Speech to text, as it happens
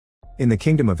In the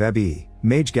kingdom of Ebe,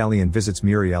 Mage Galleon visits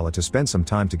Muriela to spend some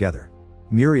time together.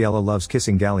 Muriela loves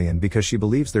kissing Galleon because she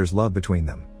believes there's love between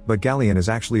them, but Galleon is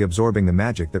actually absorbing the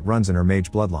magic that runs in her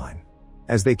mage bloodline.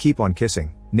 As they keep on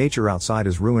kissing, nature outside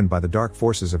is ruined by the dark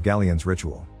forces of Galleon's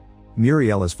ritual.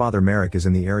 Muriela's father Merrick is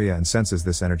in the area and senses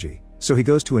this energy, so he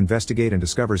goes to investigate and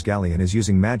discovers Galleon is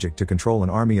using magic to control an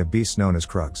army of beasts known as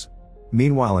Krugs.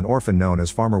 Meanwhile, an orphan known as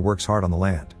Farmer works hard on the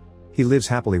land. He lives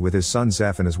happily with his son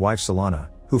Zeph and his wife Solana,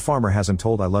 who Farmer hasn't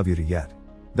told "I love you" to yet.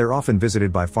 They're often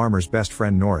visited by Farmer's best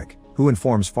friend Norik, who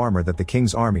informs Farmer that the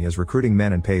king's army is recruiting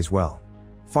men and pays well.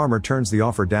 Farmer turns the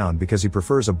offer down because he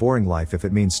prefers a boring life if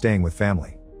it means staying with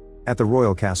family. At the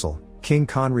royal castle, King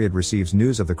Conriad receives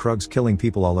news of the Krugs killing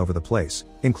people all over the place,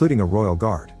 including a royal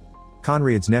guard.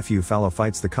 Conriad's nephew Fallow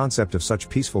fights the concept of such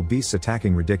peaceful beasts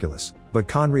attacking ridiculous, but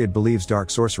Conriad believes dark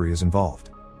sorcery is involved.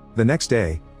 The next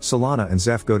day, Solana and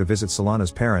Zeph go to visit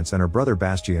Solana's parents and her brother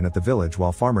Bastian at the village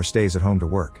while Farmer stays at home to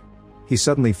work. He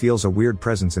suddenly feels a weird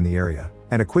presence in the area,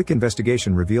 and a quick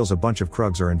investigation reveals a bunch of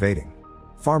Krugs are invading.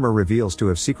 Farmer reveals to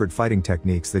have secret fighting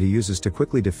techniques that he uses to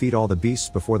quickly defeat all the beasts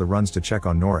before the runs to check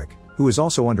on Norik, who is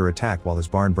also under attack while his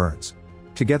barn burns.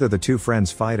 Together the two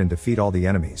friends fight and defeat all the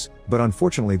enemies, but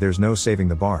unfortunately there's no saving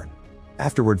the barn.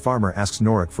 Afterward, Farmer asks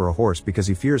Norik for a horse because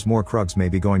he fears more Krugs may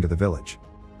be going to the village.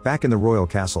 Back in the royal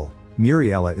castle,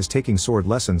 Muriela is taking sword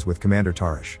lessons with Commander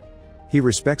Tarish. He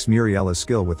respects Muriela's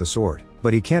skill with the sword,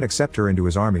 but he can't accept her into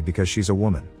his army because she's a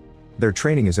woman. Their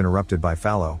training is interrupted by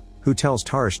Fallow, who tells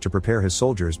Tarish to prepare his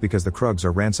soldiers because the Krugs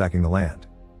are ransacking the land.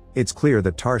 It's clear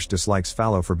that Tarish dislikes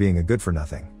Fallow for being a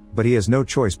good-for-nothing, but he has no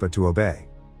choice but to obey.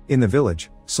 In the village,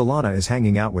 Solana is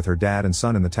hanging out with her dad and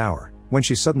son in the tower, when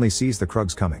she suddenly sees the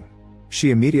Krugs coming.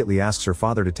 She immediately asks her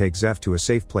father to take Zeph to a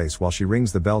safe place while she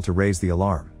rings the bell to raise the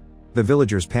alarm. The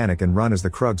villagers panic and run as the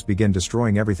Krugs begin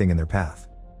destroying everything in their path.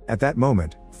 At that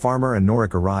moment, Farmer and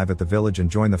Norik arrive at the village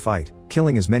and join the fight,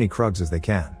 killing as many Krugs as they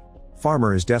can.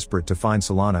 Farmer is desperate to find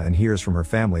Solana and hears from her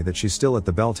family that she's still at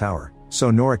the bell tower,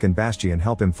 so Norik and Bastian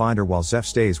help him find her while Zeph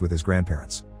stays with his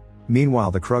grandparents.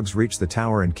 Meanwhile, the Krugs reach the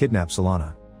tower and kidnap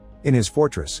Solana. In his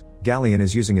fortress, Galleon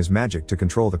is using his magic to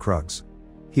control the Krugs.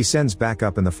 He sends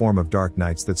backup in the form of dark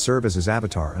knights that serve as his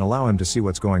avatar and allow him to see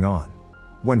what's going on.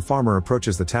 When Farmer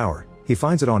approaches the tower, he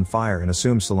finds it on fire and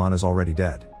assumes Solana's already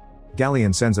dead.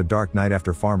 Galleon sends a dark knight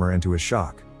after Farmer, and to his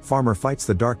shock, Farmer fights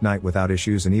the dark knight without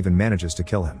issues and even manages to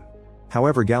kill him.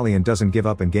 However, Galleon doesn't give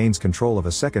up and gains control of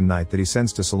a second knight that he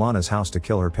sends to Solana's house to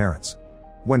kill her parents.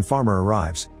 When Farmer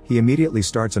arrives, he immediately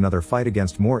starts another fight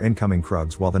against more incoming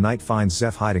Krugs while the knight finds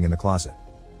Zeph hiding in the closet.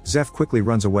 Zeph quickly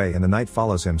runs away and the knight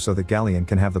follows him so that Galleon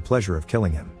can have the pleasure of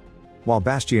killing him. While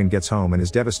Bastian gets home and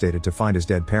is devastated to find his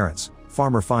dead parents,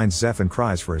 Farmer finds Zeph and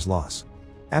cries for his loss.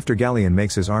 After Galleon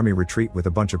makes his army retreat with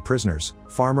a bunch of prisoners,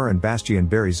 Farmer and Bastian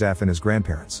bury Zeph and his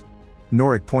grandparents.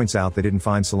 Norik points out they didn't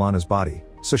find Solana's body,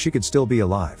 so she could still be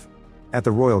alive. At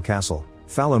the royal castle,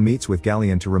 Fallow meets with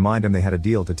Galleon to remind him they had a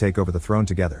deal to take over the throne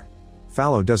together.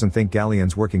 Fallow doesn't think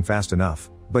Galleon's working fast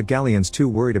enough, but Galleon's too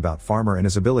worried about Farmer and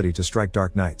his ability to strike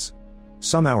dark knights.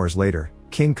 Some hours later,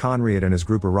 King Conriad and his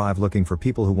group arrive looking for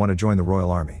people who want to join the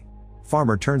royal army.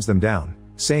 Farmer turns them down,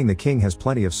 saying the king has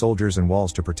plenty of soldiers and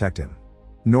walls to protect him.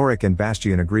 Norik and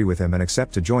Bastian agree with him and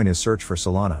accept to join his search for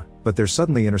Solana, but they're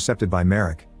suddenly intercepted by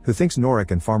Merrick, who thinks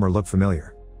Norik and Farmer look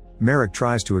familiar. Merrick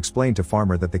tries to explain to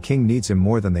Farmer that the king needs him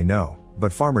more than they know,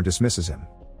 but Farmer dismisses him.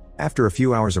 After a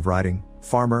few hours of riding,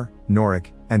 Farmer,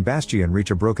 Norik, and Bastian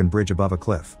reach a broken bridge above a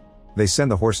cliff. They send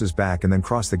the horses back and then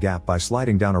cross the gap by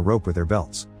sliding down a rope with their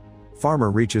belts. Farmer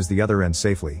reaches the other end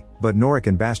safely, but Norik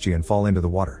and Bastian fall into the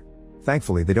water.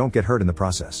 Thankfully, they don't get hurt in the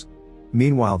process.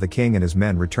 Meanwhile, the king and his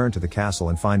men return to the castle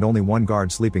and find only one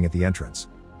guard sleeping at the entrance.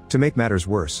 To make matters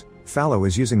worse, Fallow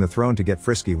is using the throne to get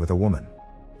frisky with a woman.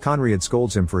 Conriad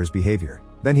scolds him for his behavior,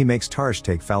 then he makes Tarish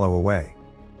take Fallow away.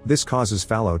 This causes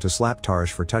Fallow to slap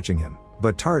Tarish for touching him,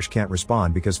 but Tarish can't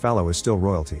respond because Fallow is still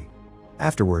royalty.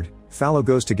 Afterward, Fallow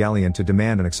goes to Galleon to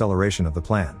demand an acceleration of the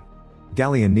plan.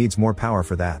 Galleon needs more power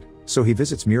for that, so he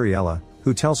visits Muriela,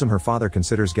 who tells him her father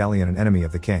considers Galleon an enemy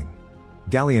of the king.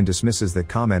 Galleon dismisses that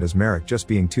comment as Merrick just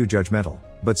being too judgmental,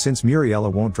 but since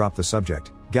Muriela won't drop the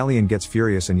subject, Galleon gets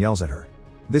furious and yells at her.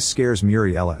 This scares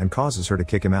Muriela and causes her to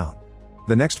kick him out.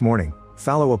 The next morning,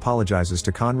 Fallow apologizes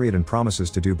to Conriad and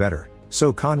promises to do better,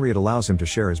 so Conriad allows him to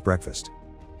share his breakfast.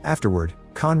 Afterward,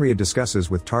 Conriad discusses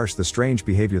with Tarish the strange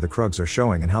behavior the Krugs are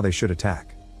showing and how they should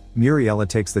attack. Muriela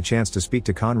takes the chance to speak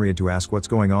to Conriad to ask what's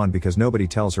going on because nobody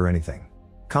tells her anything.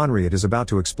 Conriad is about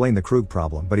to explain the Krug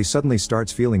problem, but he suddenly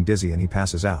starts feeling dizzy and he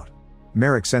passes out.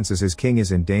 Merrick senses his king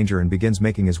is in danger and begins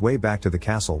making his way back to the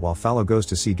castle while Fallow goes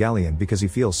to see Galleon because he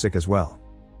feels sick as well.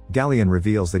 Galleon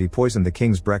reveals that he poisoned the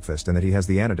king's breakfast and that he has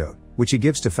the antidote, which he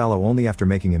gives to Fallow only after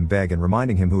making him beg and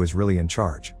reminding him who is really in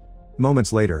charge.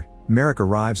 Moments later, Merrick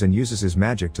arrives and uses his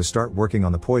magic to start working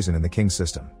on the poison in the king's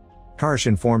system. Tarsh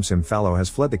informs him Fallow has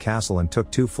fled the castle and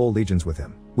took 2 full legions with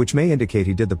him, which may indicate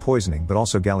he did the poisoning but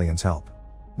also Galleon's help.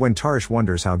 When Tarsh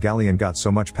wonders how Galleon got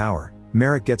so much power,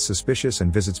 Merrick gets suspicious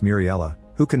and visits Muriella,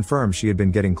 who confirms she had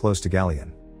been getting close to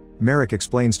Galleon. Merrick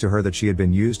explains to her that she had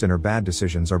been used and her bad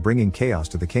decisions are bringing chaos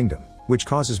to the kingdom, which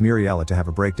causes Muriella to have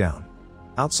a breakdown.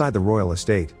 Outside the royal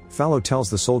estate, Fallow tells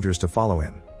the soldiers to follow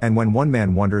him, and when one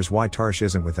man wonders why Tarsh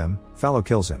isn't with them, Fallow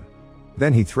kills him.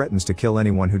 Then he threatens to kill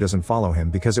anyone who doesn't follow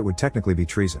him because it would technically be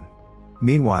treason.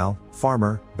 Meanwhile,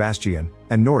 Farmer, Bastian,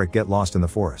 and Norik get lost in the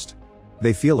forest.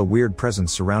 They feel a weird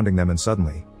presence surrounding them and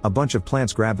suddenly, a bunch of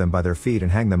plants grab them by their feet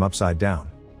and hang them upside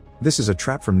down. This is a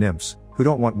trap from nymphs, who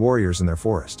don't want warriors in their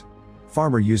forest.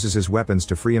 Farmer uses his weapons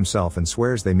to free himself and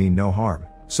swears they mean no harm,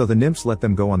 so the nymphs let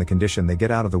them go on the condition they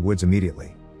get out of the woods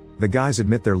immediately. The guys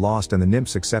admit they're lost and the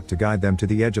nymphs accept to guide them to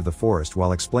the edge of the forest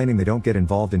while explaining they don't get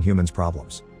involved in humans'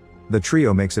 problems. The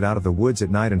trio makes it out of the woods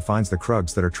at night and finds the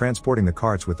Krugs that are transporting the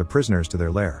carts with the prisoners to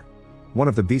their lair. One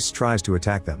of the beasts tries to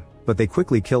attack them, but they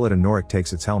quickly kill it and Norik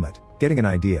takes its helmet, getting an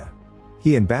idea.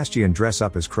 He and Bastian dress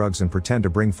up as Krugs and pretend to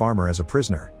bring Farmer as a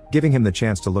prisoner, giving him the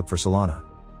chance to look for Solana.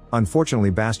 Unfortunately,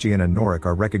 Bastian and Norik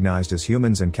are recognized as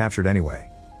humans and captured anyway.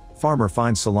 Farmer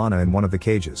finds Solana in one of the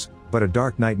cages, but a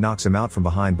dark night knocks him out from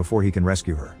behind before he can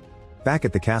rescue her. Back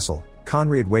at the castle,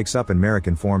 Conrad wakes up and Merrick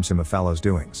informs him of Fallow's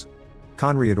doings.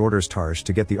 Conrad orders Tarsh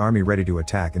to get the army ready to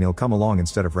attack and he'll come along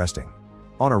instead of resting.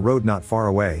 On a road not far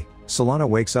away, Solana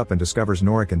wakes up and discovers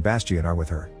Norik and Bastian are with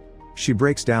her. She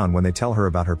breaks down when they tell her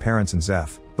about her parents and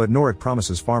Zeph, but Norik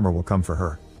promises Farmer will come for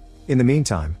her. In the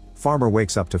meantime, Farmer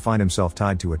wakes up to find himself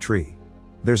tied to a tree.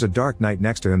 There's a dark knight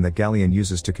next to him that Galleon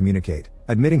uses to communicate,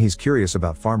 admitting he's curious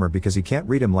about Farmer because he can't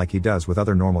read him like he does with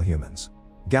other normal humans.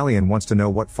 Galleon wants to know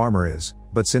what Farmer is,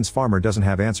 but since Farmer doesn't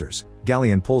have answers,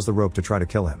 Galleon pulls the rope to try to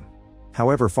kill him.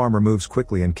 However, Farmer moves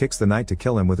quickly and kicks the knight to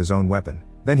kill him with his own weapon,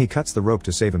 then he cuts the rope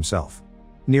to save himself.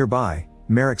 Nearby,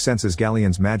 Merrick senses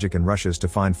Galleon's magic and rushes to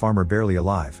find Farmer barely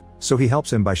alive, so he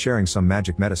helps him by sharing some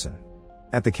magic medicine.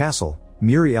 At the castle,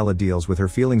 Muriella deals with her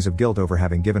feelings of guilt over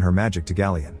having given her magic to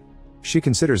Galleon. She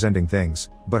considers ending things,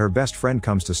 but her best friend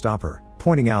comes to stop her,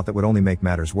 pointing out that would only make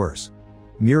matters worse.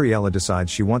 Muriella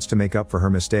decides she wants to make up for her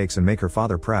mistakes and make her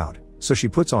father proud, so she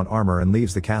puts on armor and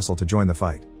leaves the castle to join the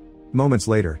fight. Moments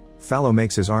later, Fallow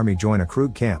makes his army join a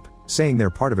Krug camp, saying they're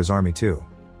part of his army too.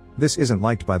 This isn't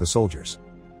liked by the soldiers.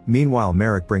 Meanwhile,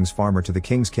 Merrick brings Farmer to the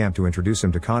king's camp to introduce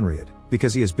him to Conrad,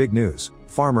 because he has big news: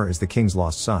 Farmer is the king's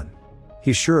lost son.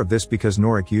 He's sure of this because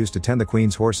Norik used to tend the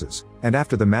queen's horses, and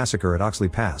after the massacre at Oxley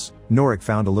Pass, Norik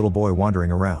found a little boy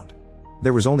wandering around.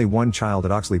 There was only one child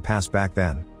at Oxley Pass back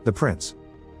then, the prince.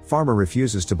 Farmer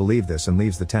refuses to believe this and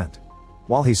leaves the tent.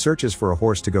 While he searches for a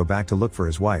horse to go back to look for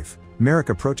his wife, Merrick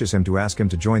approaches him to ask him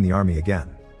to join the army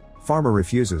again. Farmer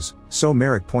refuses, so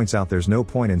Merrick points out there's no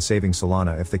point in saving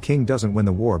Solana if the king doesn't win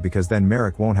the war because then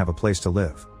Merrick won't have a place to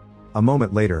live. A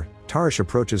moment later, Tarsh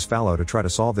approaches Fallow to try to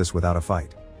solve this without a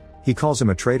fight. He calls him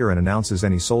a traitor and announces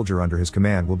any soldier under his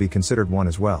command will be considered one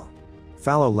as well.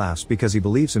 Fallow laughs because he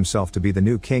believes himself to be the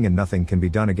new king and nothing can be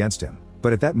done against him,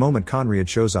 but at that moment Conrad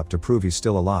shows up to prove he's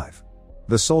still alive.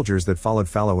 The soldiers that followed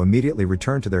Fallow immediately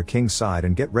return to their king's side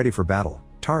and get ready for battle.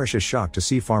 Tarsh is shocked to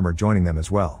see Farmer joining them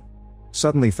as well.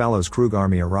 Suddenly Fallow's Krug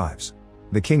army arrives.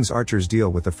 The king's archers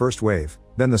deal with the first wave,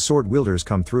 then the sword wielders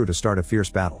come through to start a fierce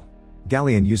battle.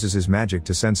 Galleon uses his magic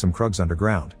to send some Krugs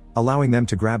underground, allowing them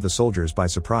to grab the soldiers by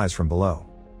surprise from below.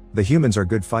 The humans are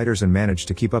good fighters and manage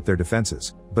to keep up their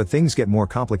defenses, but things get more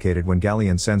complicated when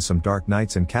Galleon sends some dark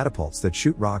knights and catapults that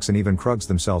shoot rocks and even Krugs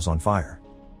themselves on fire.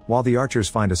 While the archers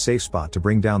find a safe spot to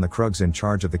bring down the Krugs in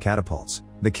charge of the catapults,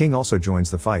 the king also joins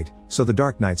the fight, so the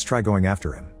dark knights try going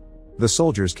after him. The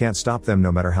soldiers can't stop them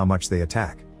no matter how much they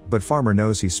attack, but Farmer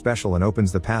knows he's special and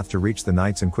opens the path to reach the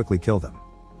knights and quickly kill them.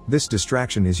 This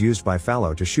distraction is used by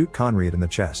Fallow to shoot Conrad in the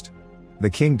chest. The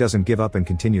king doesn't give up and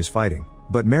continues fighting,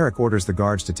 but Merrick orders the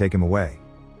guards to take him away.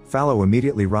 Fallow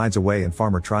immediately rides away and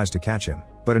Farmer tries to catch him,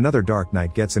 but another dark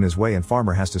knight gets in his way and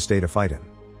Farmer has to stay to fight him.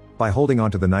 By holding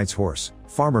onto the knight's horse,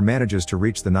 Farmer manages to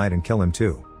reach the knight and kill him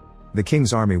too. The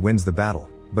king's army wins the battle,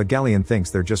 but Galleon thinks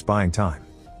they're just buying time.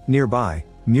 Nearby,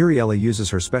 Muriella uses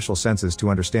her special senses to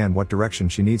understand what direction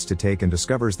she needs to take and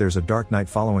discovers there's a dark knight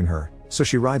following her, so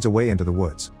she rides away into the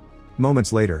woods.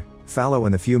 Moments later, Fallow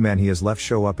and the few men he has left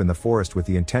show up in the forest with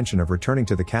the intention of returning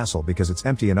to the castle because it's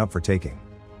empty and up for taking.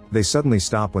 They suddenly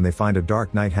stop when they find a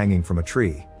dark knight hanging from a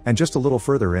tree, and just a little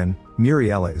further in,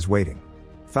 Muriella is waiting.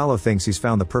 Fallow thinks he's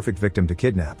found the perfect victim to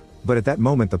kidnap, But at that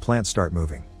moment the plants start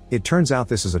moving. It turns out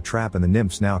this is a trap and the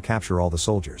nymphs now capture all the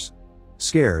soldiers.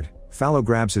 Scared, Fallow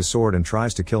grabs his sword and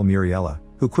tries to kill Muriella,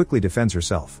 who quickly defends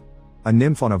herself. A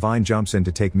nymph on a vine jumps in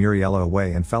to take Muriella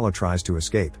away and Fallow tries to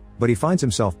escape, but he finds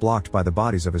himself blocked by the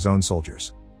bodies of his own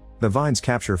soldiers. The vines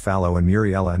capture Fallow and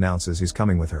Muriella announces he's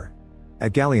coming with her.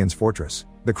 At Gallien's fortress,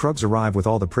 the Krugs arrive with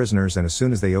all the prisoners and as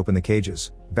soon as they open the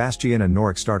cages, Bastian and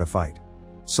Norik start a fight.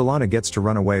 Celaena gets to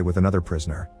run away with another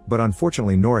prisoner, but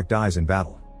unfortunately Norik dies in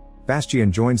battle.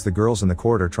 Bastian joins the girls in the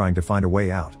corridor trying to find a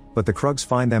way out, but the Krugs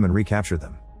find them and recapture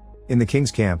them. In the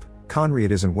king's camp,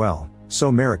 Conriad isn't well,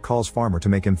 so Merrick calls Farmer to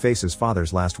make him face his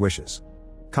father's last wishes.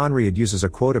 Conriad uses a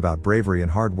quote about bravery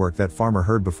and hard work that Farmer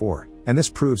heard before, and this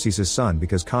proves he's his son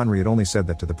because Conriad only said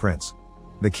that to the prince.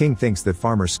 The king thinks that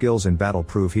Farmer's skills in battle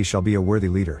prove he shall be a worthy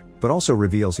leader, but also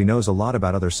reveals he knows a lot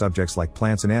about other subjects like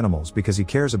plants and animals because he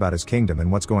cares about his kingdom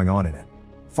and what's going on in it.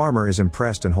 Farmer is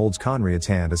impressed and holds Conriad's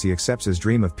hand as he accepts his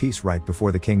dream of peace right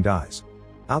before the king dies.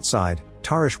 Outside,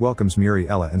 Tarish welcomes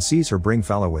Muriella and sees her bring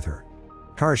Fallow with her.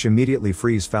 Tarish immediately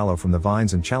frees Fallow from the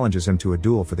vines and challenges him to a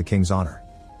duel for the king's honor.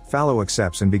 Fallow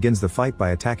accepts and begins the fight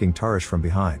by attacking Tarish from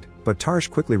behind, but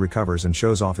Tarish quickly recovers and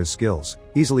shows off his skills,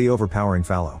 easily overpowering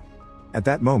Fallow. At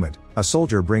that moment, a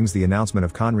soldier brings the announcement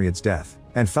of Conriad's death,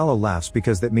 and Fallow laughs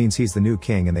because that means he's the new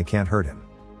king and they can't hurt him.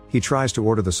 He tries to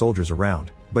order the soldiers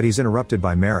around, but he's interrupted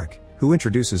by Merrick, who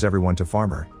introduces everyone to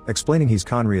Farmer, explaining he's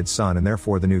Conriad's son and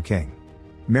therefore the new king.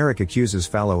 Merrick accuses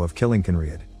Fallow of killing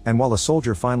Conriad, and while a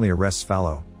soldier finally arrests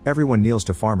Fallow, everyone kneels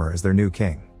to Farmer as their new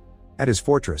king. At his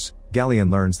fortress, Gallian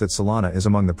learns that Celaena is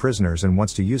among the prisoners and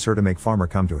wants to use her to make Farmer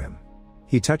come to him.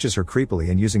 He touches her creepily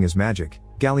and using his magic,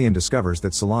 Gallian discovers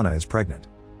that Celaena is pregnant.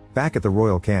 Back at the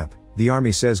royal camp, the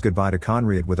army says goodbye to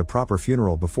Conriad with a proper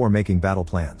funeral before making battle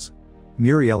plans.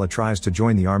 Muriella tries to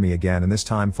join the army again and this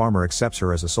time Farmer accepts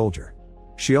her as a soldier.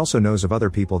 She also knows of other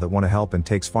people that want to help and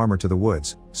takes Farmer to the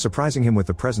woods, surprising him with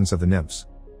the presence of the nymphs.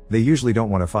 They usually don't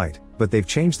want to fight, but they've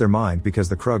changed their mind because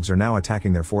the Krugs are now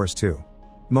attacking their forest too.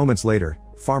 Moments later,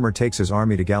 Farmer takes his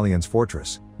army to Gallien's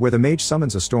fortress, where the mage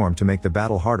summons a storm to make the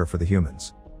battle harder for the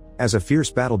humans. As a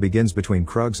fierce battle begins between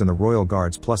Krugs and the royal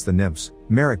guards plus the nymphs,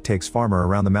 Merrick takes Farmer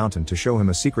around the mountain to show him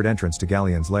a secret entrance to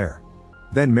Gallien's lair.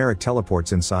 Then Merrick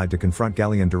teleports inside to confront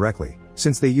Gallian directly,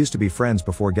 since they used to be friends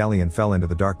before Gallian fell into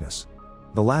the darkness.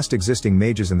 The last existing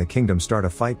mages in the kingdom start a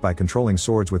fight by controlling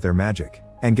swords with their magic,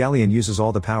 and Gallian uses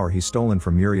all the power he's stolen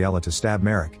from Muriella to stab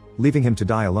Merrick, leaving him to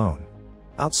die alone.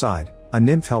 Outside, a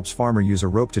nymph helps Farmer use a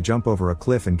rope to jump over a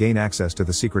cliff and gain access to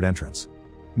the secret entrance.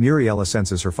 Muriella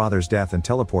senses her father's death and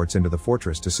teleports into the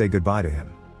fortress to say goodbye to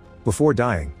him. Before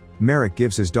dying, Merrick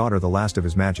gives his daughter the last of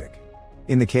his magic.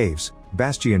 In the caves,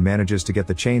 Bastian manages to get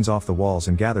the chains off the walls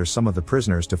and gathers some of the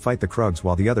prisoners to fight the Krugs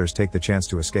while the others take the chance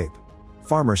to escape.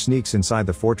 Farmer sneaks inside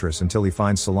the fortress until he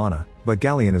finds Celaena, but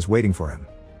Gallian is waiting for him.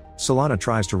 Celaena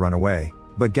tries to run away,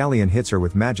 but Gallian hits her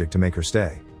with magic to make her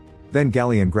stay. Then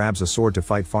Gallian grabs a sword to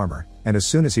fight Farmer, and as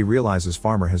soon as he realizes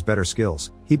Farmer has better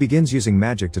skills, he begins using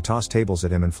magic to toss tables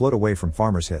at him and float away from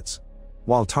Farmer's hits.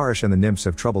 While Tarish and the nymphs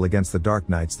have trouble against the Dark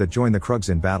Knights that join the Krugs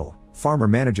in battle, Farmer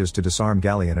manages to disarm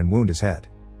Gallian and wound his head.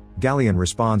 Gallian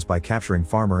responds by capturing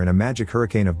Farmer in a magic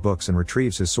hurricane of books and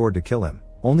retrieves his sword to kill him,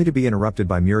 only to be interrupted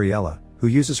by Muriella, who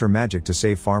uses her magic to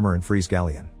save Farmer and frees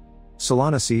Gallian.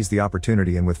 Celaena sees the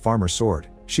opportunity and with Farmer's sword,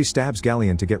 she stabs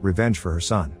Gallian to get revenge for her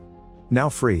son. Now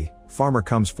free, Farmer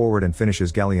comes forward and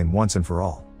finishes Gallian once and for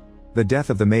all. The death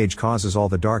of the mage causes all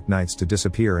the Dark Knights to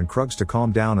disappear and Krugs to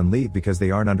calm down and leave because they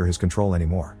aren't under his control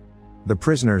anymore. The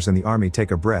prisoners and the army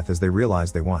take a breath as they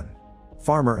realize they won.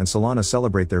 Farmer and Celaena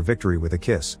celebrate their victory with a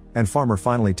kiss, and Farmer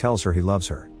finally tells her he loves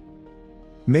her.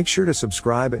 Make sure to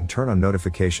subscribe and turn on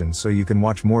notifications so you can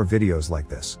watch more videos like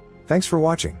this. Thanks for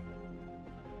watching.